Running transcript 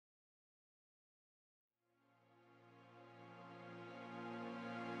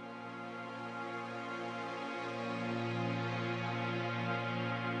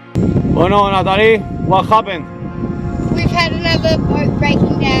Oh no, Natalie, what happened? We've had another boat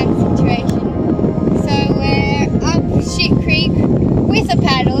breaking down situation. So we're up Shit Creek with a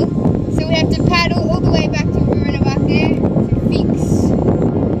paddle. So we have to paddle all the way back to Rurrenabaque to fix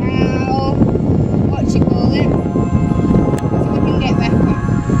our, so we can get back home.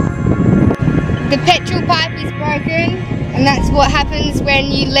 The petrol pipe is broken, and that's what happens when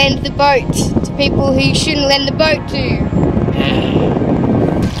you lend the boat to people who you shouldn't lend the boat to.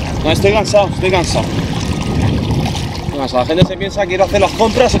 No, estoy cansado, estoy cansado. La gente se piensa que ir a hacer las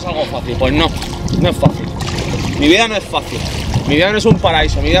compras es algo fácil. Pues no, no es fácil. Mi vida no es fácil. Mi vida no es un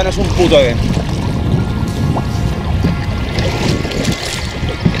paraíso, mi vida no es un puto Edén.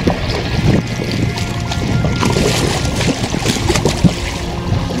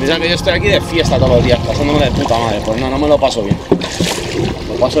 Piensan que yo estoy aquí de fiesta todos los días, pasándome de puta madre. Pues no, no me lo paso bien.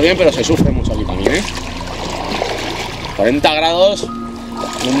 Lo paso bien, pero se sufre mucho aquí también, ¿eh? 40 grados,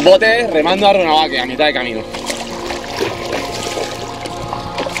 un bote remando a Rurrenabaque a mitad de camino.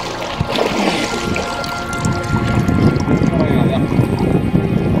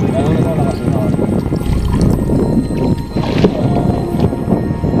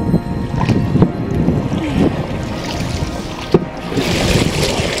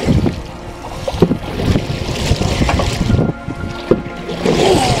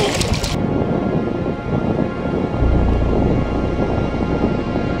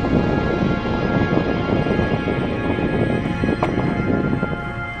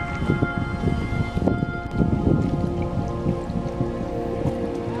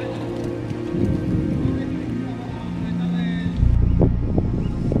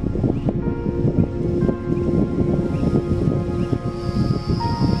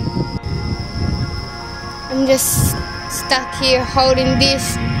 I'm just stuck here holding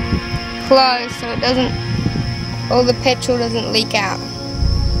this closed so it doesn't, all the petrol doesn't leak out.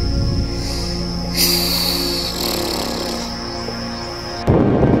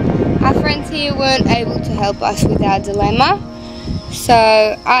 Our friends here weren't able to help us with our dilemma,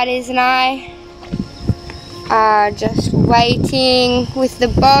 so Artis and I are just waiting with the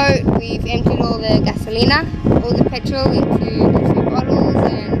boat. We've emptied all the gasolina, all the petrol into the 2 bottles,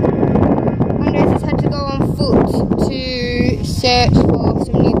 and Andres has had to go on foot to search for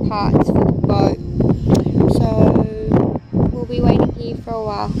some new parts for the boat. So we'll be waiting here for a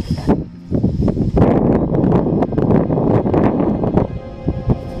while.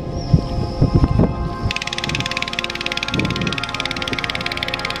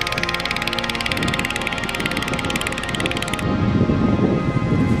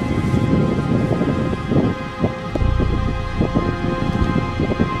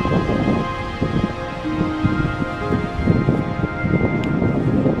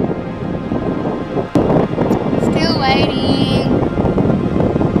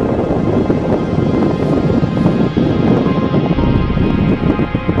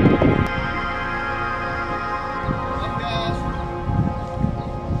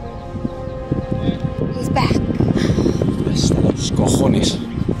 Cojones.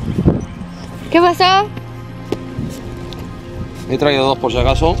 ¿Qué pasó? He traído 2 por si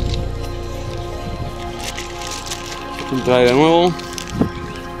acaso. Un trailer nuevo.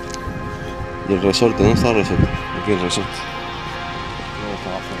 Y el resorte, ¿dónde está el resorte? Aquí el resorte. Luego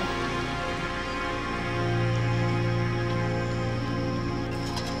estaba afuera.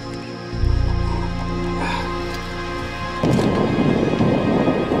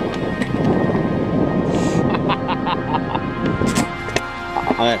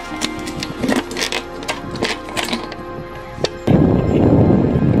 A ver.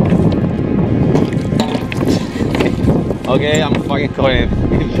 Okay, I'm fucking going.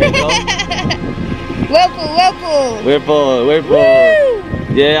 Whirlpool.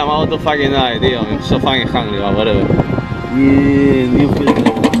 Yeah, I'm about to fucking die, tío. I'm so fucking hungry or whatever. Yeah, new feeling.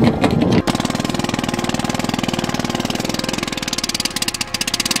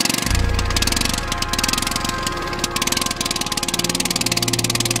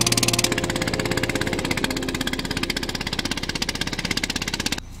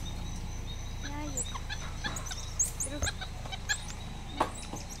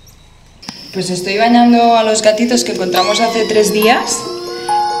 Pues estoy bañando a los gatitos que encontramos hace 3 días,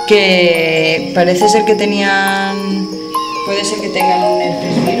 que parece ser que tenían, puede ser que tengan un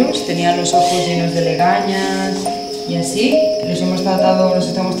herpes virus, tenían los ojos llenos de legañas y así. Los estamos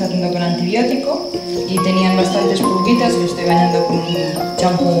tratando con antibiótico y tenían bastantes pulguitas y los estoy bañando con un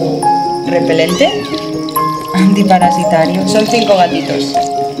champú repelente antiparasitario. Son 5 gatitos,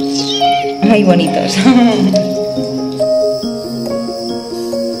 muy bonitos.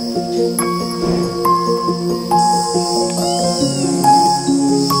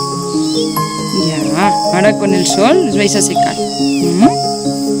 ahora con el sol os vais a secar.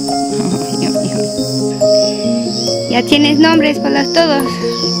 ¿Ya tienes nombres para todos?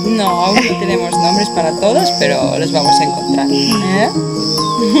 No, aún no tenemos nombres para todos, pero los vamos a encontrar.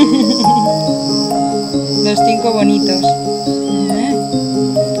 Los 5 bonitos.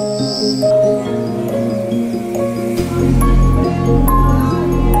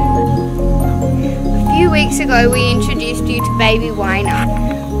 A few weeks ago we introduced you to baby Huayna.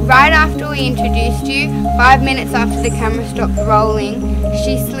 Right after we introduced you, 5 minutes after the camera stopped rolling,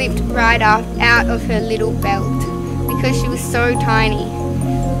 she slipped right out of her little belt because she was so tiny.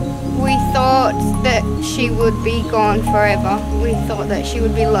 We thought that she would be gone forever. We thought that she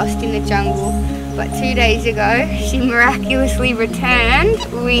would be lost in the jungle. But 2 days ago, she miraculously returned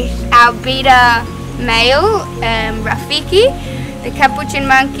with our beta male, Rafiki, the capuchin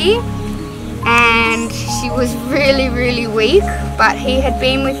monkey, and she was really, really weak, but he had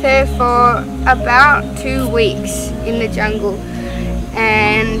been with her for about 2 weeks in the jungle,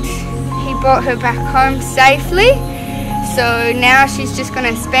 and he brought her back home safely. So now she's just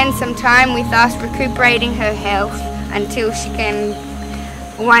going to spend some time with us recuperating her health until she can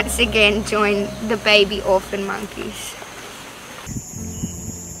once again join the baby orphan monkeys.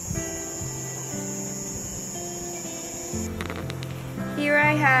 Here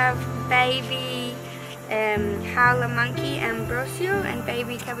I have baby howler monkey Ambrosio and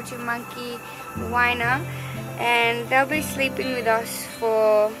baby capuchin monkey Huayna, and they'll be sleeping with us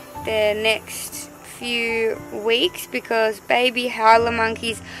for the next few weeks because baby howler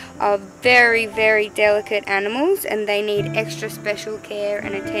monkeys are very, very delicate animals and they need extra special care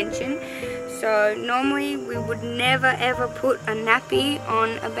and attention. So normally we would never ever put a nappy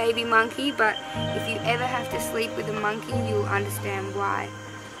on a baby monkey, but if you ever have to sleep with a monkey, you'll understand why.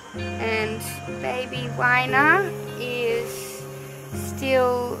 And baby Huayna is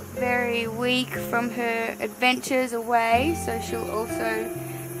still very weak from her adventures away, so she'll also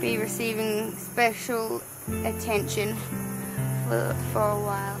be receiving special attention for a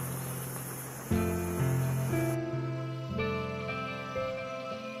while.